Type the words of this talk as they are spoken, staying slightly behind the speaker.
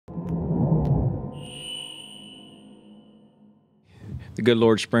the good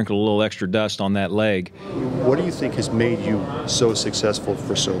Lord sprinkled a little extra dust on that leg. What do you think has made you so successful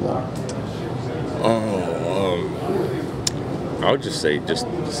for so long? I would just say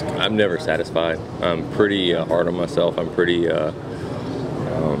I'm never satisfied. I'm pretty hard on myself. I'm pretty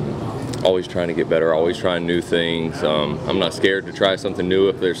always trying to get better, always trying new things. I'm not scared to try something new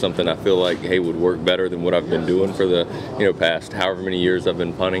if there's something I feel like, hey, would work better than what I've been doing for the past however many years I've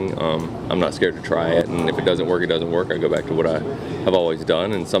been punting. I'm not scared to try it, and if it doesn't work, it doesn't work. I go back to what I have always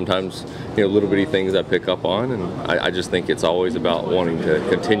done, and sometimes little bitty things I pick up on, and I just think it's always about wanting to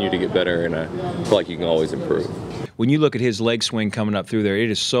continue to get better, and I feel like you can always improve. When you look at his leg swing coming up through there, it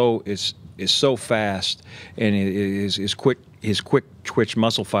is so fast, and his quick twitch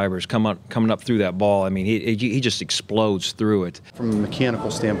muscle fibers coming up through that ball. I mean, he just explodes through it. From a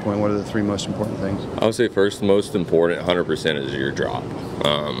mechanical standpoint, what are the three most important things? I would say first, most important, 100% is your drop.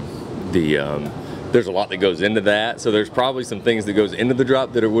 There's a lot that goes into that, so there's probably some things that goes into the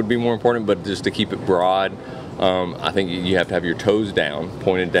drop that it would be more important, but just to keep it broad, I think you have to have your toes down,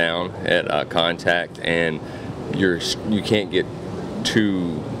 pointed down at contact, and you can't get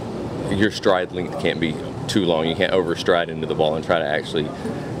your stride length can't be too long. You can't overstride into the ball and try to actually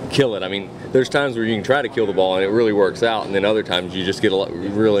kill it. I mean, there's times where you can try to kill the ball and it really works out, and then other times you just get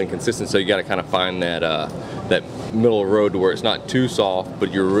really inconsistent. So you got to kind of find that middle road to where it's not too soft,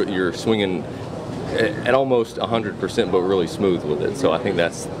 but you're swinging at almost 100%, but really smooth with it. So I think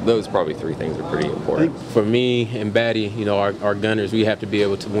those probably three things are pretty important. For me and Batty, our gunners, we have to be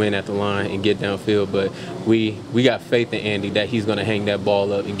able to win at the line and get downfield. But we got faith in Andy that he's going to hang that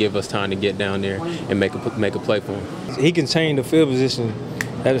ball up and give us time to get down there and make a play for him. He can change the field position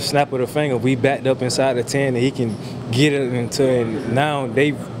at a snap of the finger. We backed up inside the 10, and he can get it into it. And now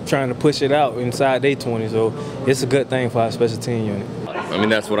they trying to push it out inside their 20. So it's a good thing for our special team unit. I mean,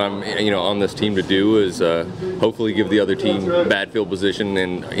 that's what I'm, on this team to do is hopefully give the other team bad field position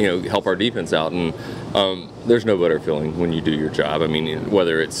and, help our defense out. And there's no better feeling when you do your job. I mean,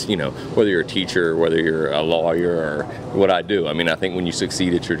 whether it's, whether you're a teacher, whether you're a lawyer, or what I do. I mean, I think when you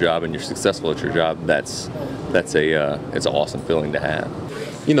succeed at your job and you're successful at your job, it's an awesome feeling to have.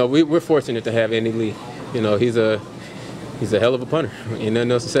 We're fortunate to have Andy Lee. He's a hell of a punter. Ain't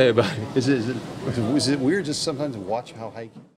nothing else to say about it. Is it weird just sometimes to watch how high